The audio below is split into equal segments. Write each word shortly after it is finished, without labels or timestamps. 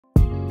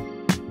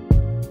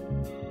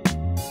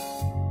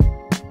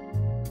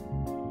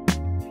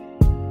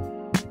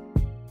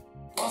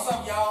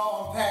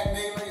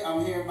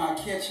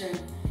kitchen,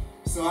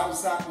 so I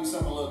decided to do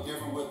something a little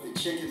different with the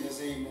chicken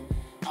this evening.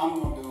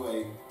 I'm gonna do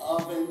a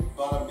oven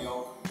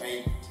buttermilk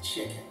baked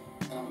chicken,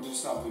 and I'm gonna do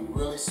something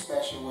really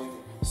special with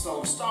it.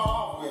 So to start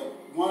off with,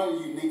 one of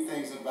the unique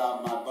things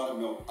about my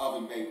buttermilk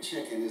oven baked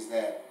chicken is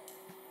that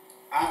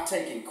I've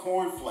taken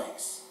corn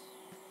flakes,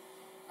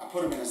 I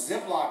put them in a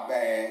Ziploc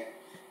bag,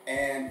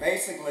 and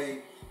basically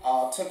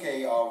took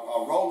a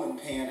rolling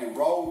pin and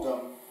rolled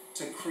them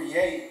to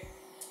create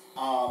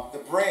the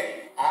breading.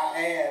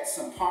 I add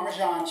some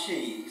Parmesan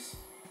cheese.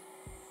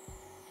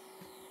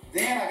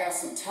 Then I got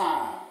some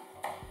thyme.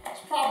 It's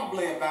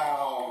probably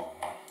about,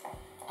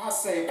 I'd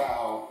say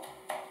about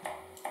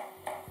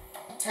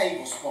a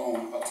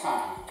tablespoon of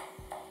thyme.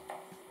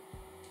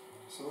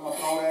 So we're gonna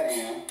throw that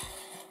in.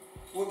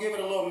 We'll give it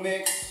a little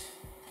mix.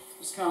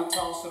 Just kind of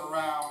toss it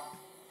around.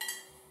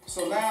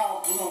 So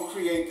now we're gonna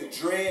create the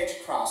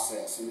dredge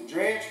process. And the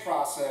dredge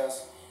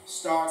process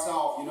starts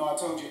off, you know, I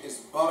told you it's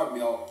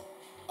buttermilk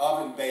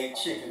oven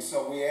baked chicken.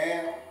 So we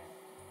add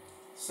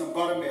some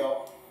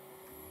buttermilk,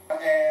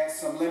 add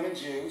some lemon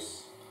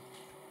juice.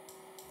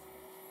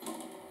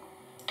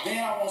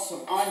 Then I want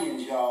some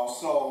onions, y'all.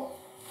 So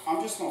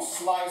I'm just gonna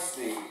slice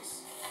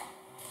these.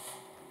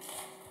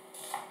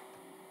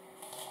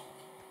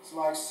 It's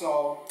like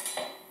so.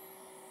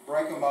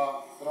 Break them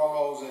up,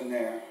 throw those in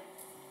there.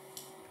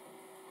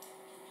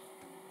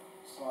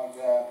 Just like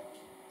that.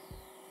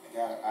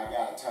 I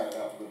gotta turn it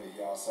up a little bit,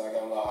 y'all. So I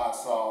got a little hot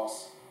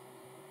sauce.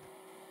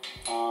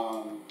 We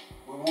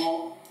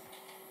want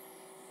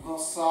a little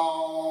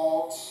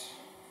salt,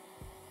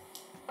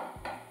 a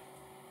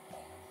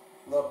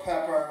little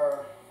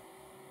pepper,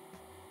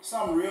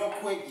 something real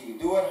quick. You can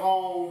do at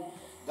home,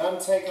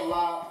 doesn't take a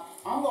lot.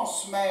 I'm gonna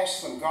smash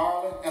some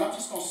garlic, and I'm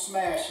just gonna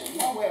smash it.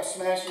 One way of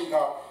smashing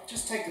garlic,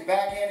 just take the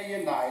back end of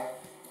your knife,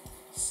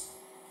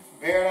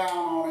 bear down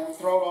on it,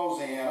 throw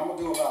those in. I'm gonna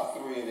do about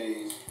 3 of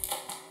these.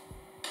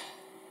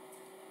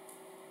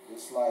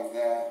 Just like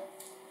that.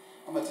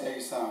 I'm gonna tell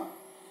you something.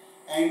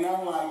 Ain't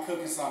nothing like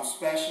cooking something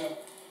special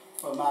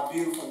for my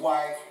beautiful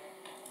wife,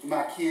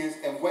 my kids,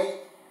 and wait,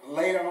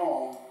 later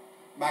on,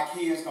 my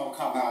kids gonna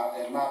come out,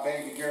 and my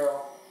baby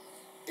girl,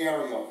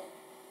 Ariel,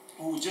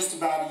 who's just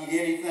about to eat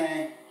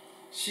anything,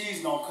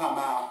 she's gonna come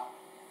out,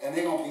 and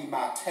they're gonna be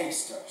my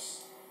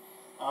tasters.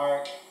 All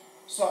right,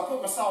 so I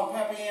put my salt and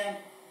pepper in.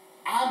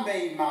 I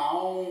made my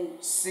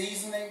own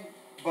seasoning,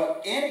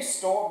 but any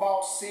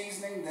store-bought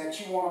seasoning that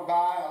you want to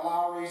buy, a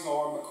Lowry's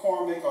or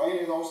McCormick or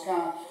any of those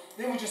kind,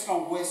 then we're just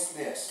gonna whisk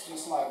this,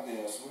 just like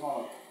this. We're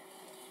gonna.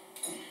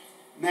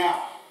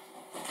 Now,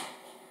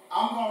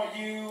 I'm gonna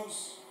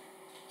use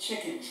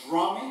chicken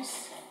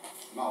drummies.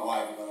 My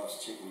wife loves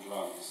chicken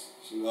drummies.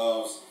 She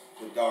loves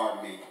the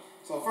dark meat.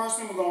 So the first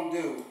thing we're gonna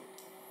do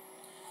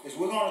is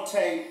we're gonna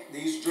take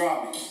these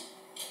drummies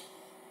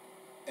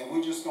and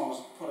we're just gonna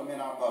put them in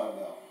our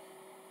buttermilk.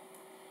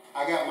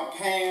 I got my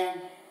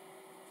pan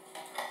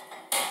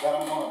that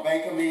I'm gonna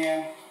bake them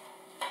in.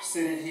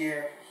 Sit it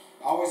here.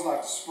 I always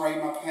like to spray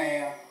my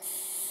pan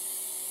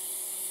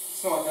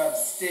so it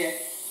doesn't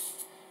stick.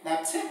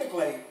 Now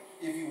typically,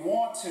 if you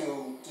want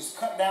to, just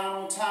cut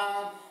down on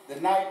time the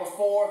night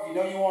before, if you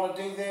know you want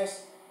to do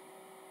this,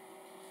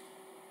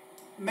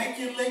 make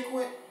your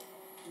liquid,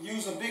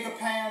 use a bigger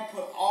pan,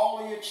 put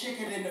all of your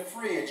chicken in the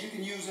fridge. You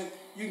can use it,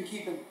 you can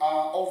keep it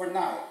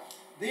overnight.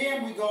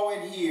 Then we go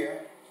in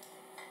here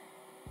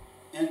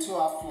into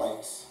our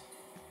flakes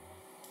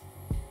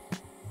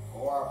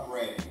or our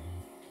breading.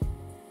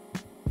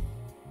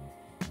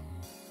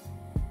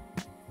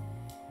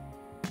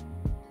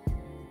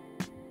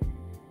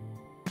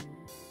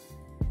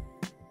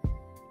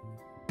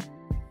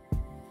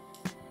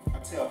 I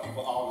tell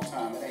people all the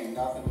time, it ain't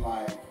nothing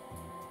like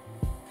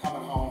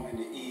coming home in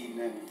the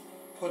evening,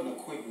 putting a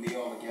quick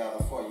meal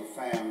together for your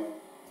family.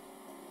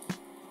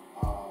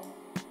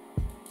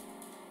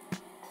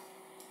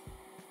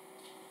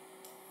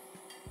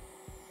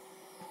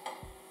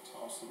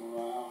 Toss them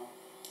around.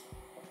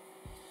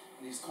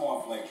 These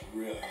cornflakes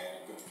really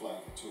add a good flavor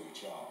to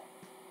it, y'all.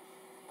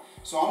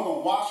 So I'm gonna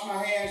wash my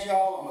hands,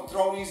 y'all. I'm gonna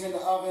throw these in the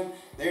oven.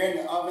 They're in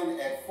the oven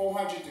at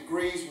 400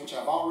 degrees, which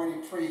I've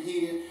already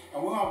preheated,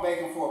 and we're gonna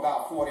bake them for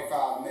about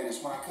 45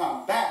 minutes. When I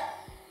come back,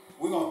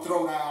 we're gonna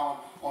throw down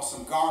on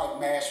some garlic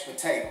mashed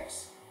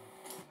potatoes.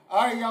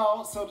 All right,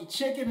 y'all, so the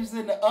chicken is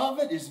in the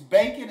oven, it's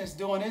baking, it's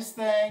doing its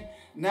thing.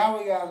 Now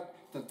we got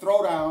to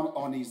throw down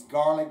on these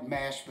garlic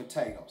mashed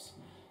potatoes.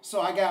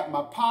 So I got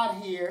my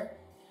pot here,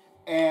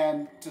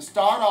 and to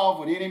start off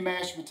with any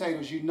mashed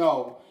potatoes, you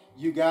know,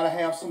 you gotta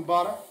have some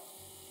butter.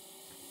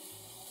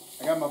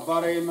 I got my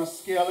butter in my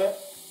skillet.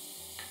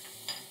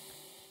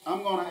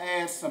 I'm gonna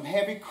add some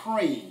heavy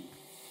cream.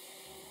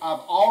 I've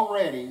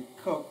already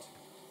cooked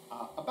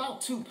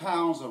about 2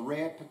 pounds of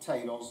red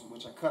potatoes,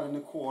 which I cut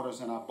into quarters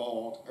and I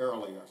boiled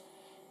earlier.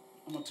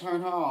 I'm gonna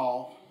turn her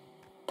off.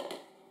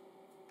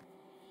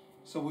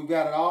 So we've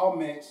got it all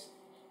mixed.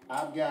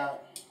 I've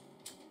got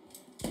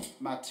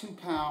my 2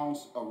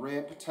 pounds of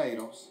red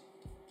potatoes.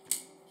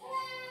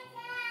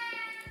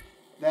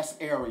 That's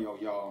Ariel,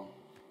 y'all.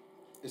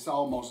 It's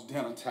almost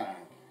dinner time.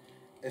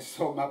 And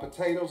so my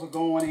potatoes are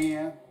going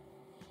in.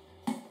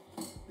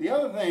 The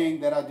other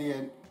thing that I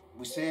did,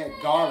 we said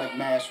garlic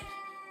mash.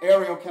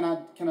 Ariel, can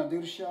I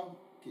do the show?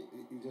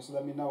 You just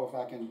let me know if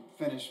I can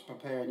finish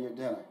preparing your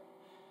dinner.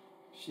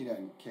 She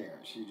doesn't care.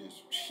 She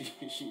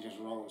just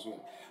rolls with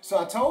it. So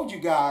I told you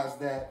guys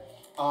that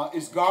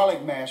it's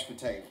garlic mashed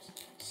potatoes.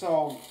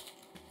 So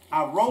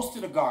I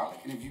roasted a garlic,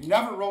 and if you've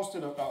never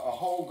roasted a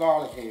whole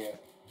garlic head,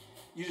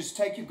 you just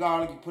take your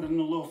garlic, you put it in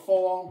a little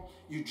foil,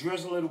 you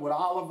drizzle it with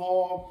olive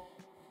oil,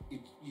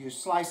 you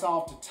slice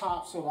off the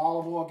top so the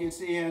olive oil gets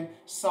in,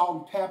 salt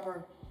and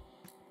pepper,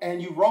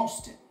 and you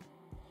roast it.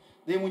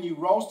 Then when you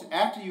roast it,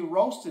 after you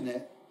roasted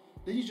it,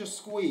 then you just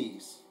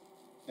squeeze,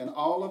 and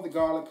all of the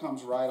garlic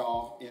comes right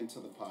off into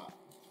the pot.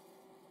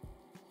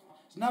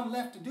 There's nothing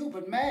left to do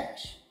but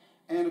mash.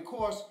 And of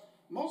course,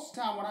 most of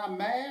the time when I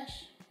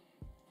mash,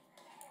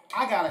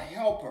 I got a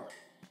helper.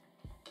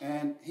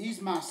 And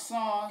he's my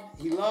son.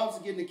 He loves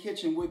to get in the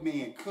kitchen with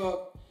me and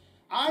cook.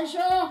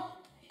 Aisha!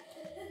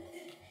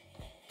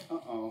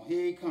 Uh-oh,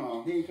 here he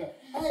comes, here he comes.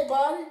 Hey,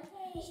 buddy,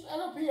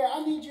 stand up here.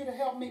 I need you to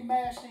help me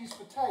mash these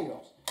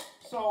potatoes.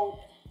 So,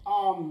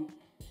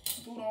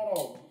 scoot on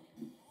over.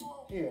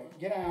 Here,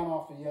 get down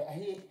off of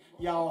here.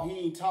 Y'all, he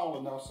ain't tall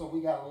enough, so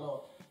we got a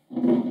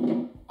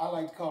little, I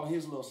like to call it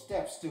his little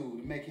step stool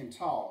to make him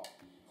tall.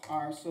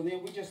 All right, so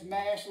then we just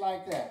mash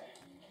like that.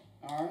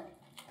 All right?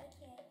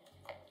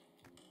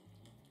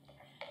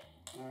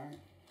 All right.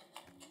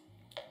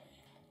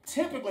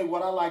 Typically,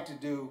 what I like to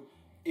do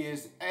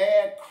is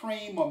add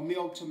cream or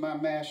milk to my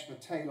mashed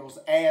potatoes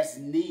as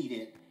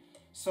needed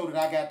so that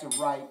I got the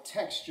right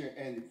texture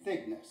and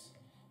thickness.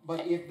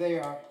 But if they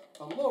are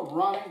a little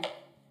runny,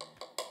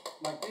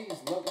 like these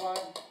look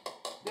like,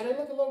 do they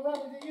look a little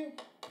runny to you?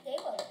 They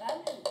were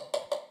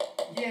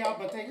bumpy. Yeah,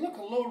 but they look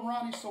a little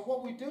runny, so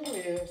what we do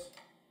is,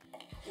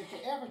 if you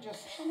ever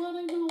just, well,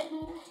 they know, they're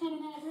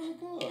turning out really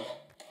good.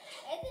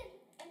 And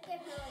they're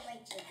probably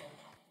like chicken.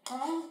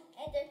 Huh?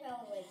 And they're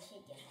probably like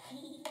chicken.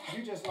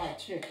 You just like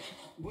chicken.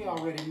 We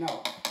already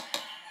know.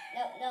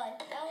 No,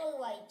 it's probably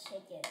like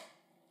chicken.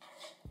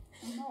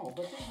 No,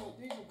 but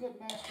these are good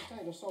mashed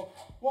potatoes. So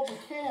what we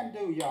can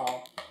do,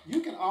 y'all,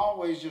 you can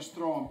always just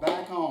throw them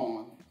back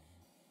on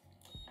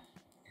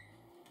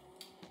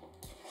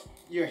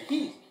your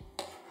heat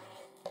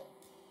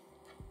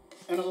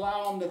and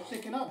allow them to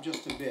thicken up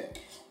just a bit.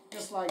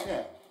 Just like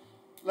that.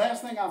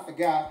 Last thing I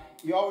forgot,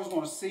 you always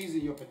want to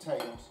season your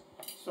potatoes.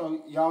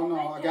 So y'all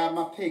know I got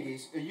my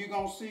piggies. Are you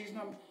going to season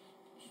them?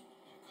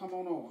 Come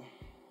on over.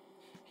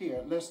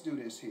 Here, let's do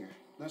this here.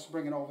 Let's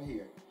bring it over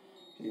here.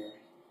 Here.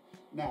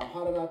 Now,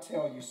 how did I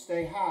tell you?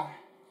 Stay high.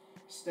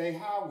 Stay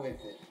high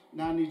with it.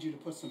 Now I need you to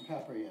put some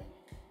pepper in.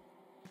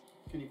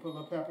 Can you put a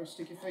little pepper?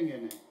 Stick your finger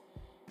in there.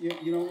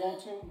 You don't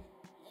want to?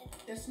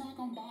 It's not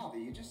going to bother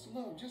you. Just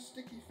look. Just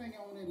stick your finger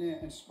on in there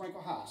and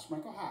sprinkle high.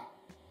 Sprinkle high.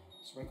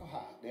 Sprinkle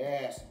high.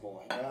 That's the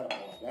boy. That a boy.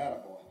 That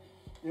a boy.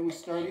 Then we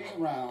stir these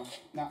around.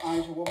 Now,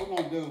 Aisha, what we're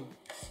going to do,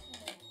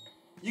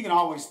 you can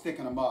always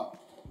thicken them up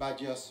by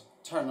just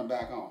turning them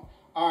back on.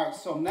 All right,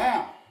 so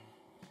now,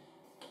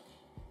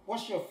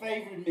 what's your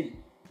favorite meat?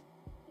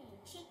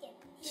 Chicken.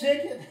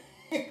 Chicken?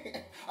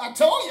 I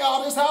told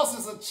y'all this house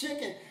is a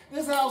chicken.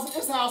 This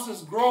house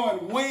is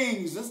growing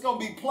wings. It's going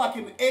to be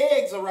plucking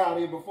eggs around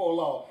here before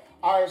long.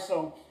 All right,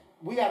 so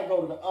we got to go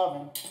to the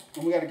oven,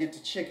 and we got to get the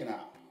chicken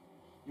out.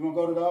 You want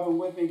to go to the oven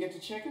with me and get the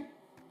chicken?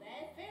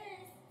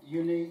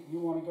 You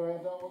want to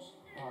grab those?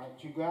 All right,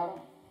 you got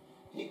them?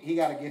 He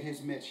got to get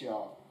his mitts,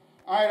 y'all.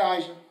 All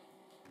right, Aisha.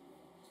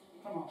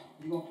 Come on.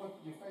 You going to put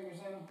your fingers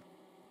in them?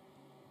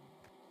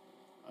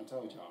 I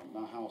told y'all,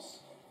 my house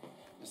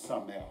is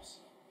something else.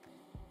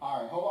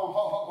 All right, hold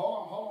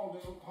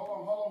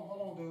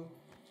on, dude.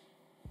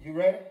 You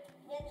ready?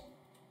 Yes.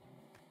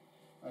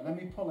 All right, let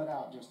me pull it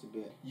out just a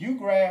bit. You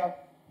grab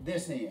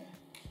this end,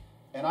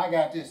 and I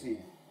got this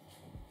end.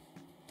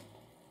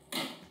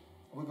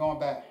 We're going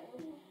back.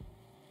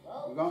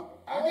 We're going.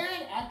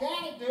 I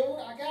got it, dude.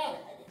 I got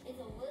it. It's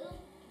a little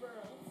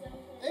burned.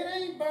 It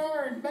ain't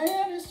burned,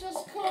 man. It's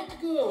just cooked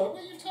good.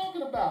 What are you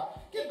talking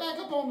about? Get back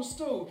up on the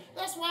stool.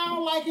 That's why I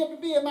don't like him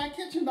to be in my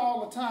kitchen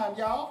all the time,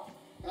 y'all.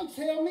 Don't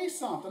tell me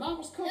something. I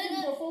was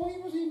cooking before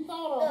he was even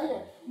thought of.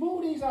 Here,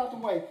 move these out the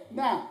way.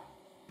 Now,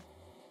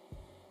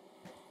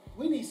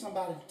 we need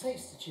somebody to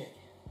taste the chicken.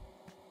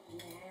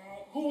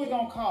 Who we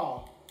gonna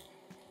call?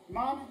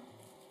 Mommy?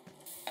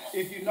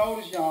 If you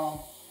notice,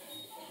 y'all,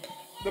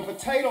 the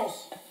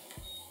potatoes,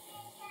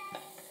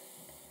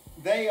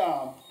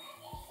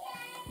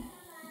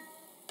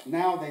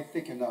 now they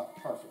thicken up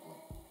perfectly.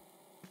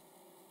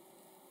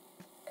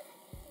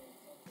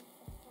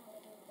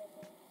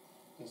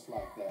 Just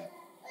like that.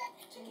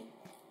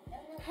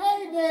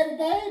 Hey, daddy,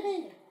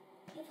 baby.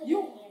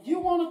 You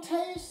want to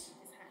taste?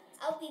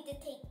 I'll be the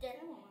taster.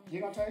 You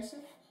gonna taste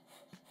it?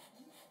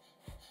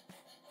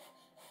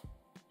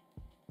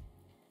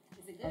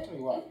 Is it good? I'll tell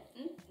you what.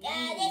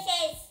 Yeah, this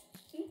is.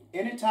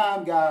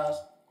 Anytime, guys,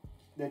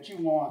 that you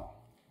want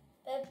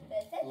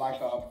But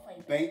like a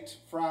baked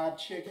fried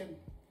chicken,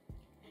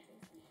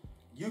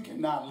 you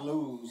cannot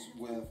lose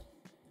with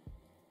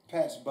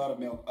Pat's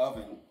buttermilk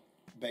oven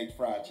baked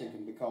fried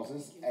chicken because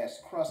it's as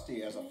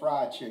crusty as a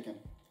fried chicken.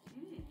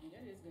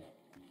 That is good.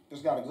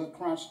 It's got a good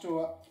crunch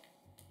to it.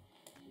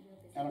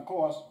 And of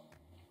course,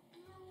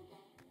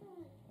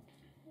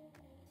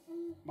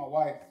 my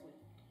wife,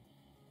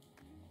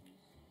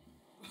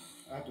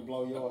 I have to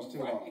blow yours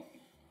too. Right.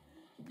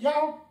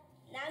 Y'all,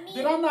 Not me.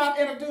 did I not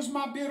introduce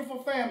my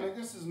beautiful family?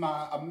 This is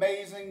my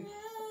amazing,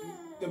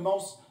 the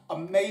most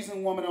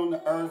amazing woman on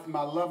the earth,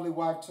 my lovely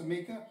wife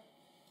Tamika,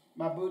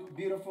 my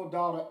beautiful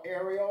daughter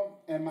Ariel,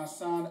 and my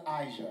son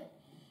Ijah.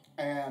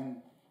 And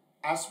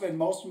I spend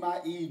most of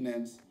my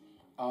evenings,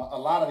 a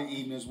lot of the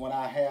evenings when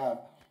I have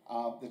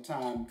the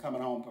time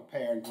coming home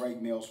preparing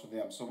great meals for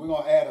them. So we're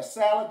going to add a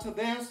salad to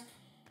this,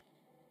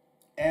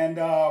 and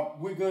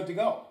we're good to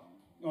go.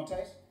 You want to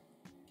taste?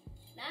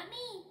 Not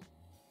me.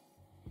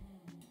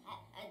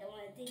 I don't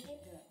want to take it. Want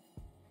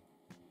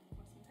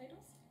some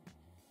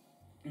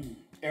potatoes?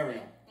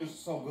 Ariel, this is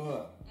so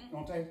good. You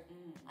want to taste?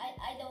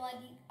 I don't want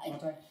to eat. You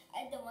want to taste?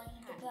 I don't want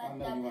you to put I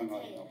know you ain't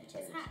going to eat no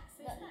potato.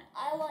 potatoes.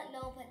 I want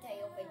no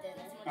potato for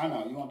dinner. I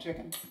know. You want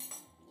chicken?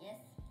 Yes.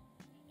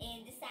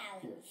 And the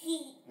salad.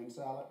 Here. And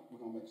salad? We're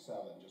going to make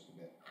salad in just a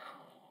bit.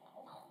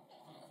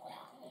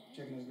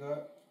 Chicken is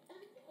good?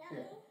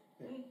 Here.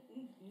 Here.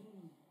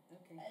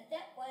 Okay.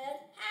 That was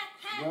ha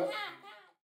ha Good? ha.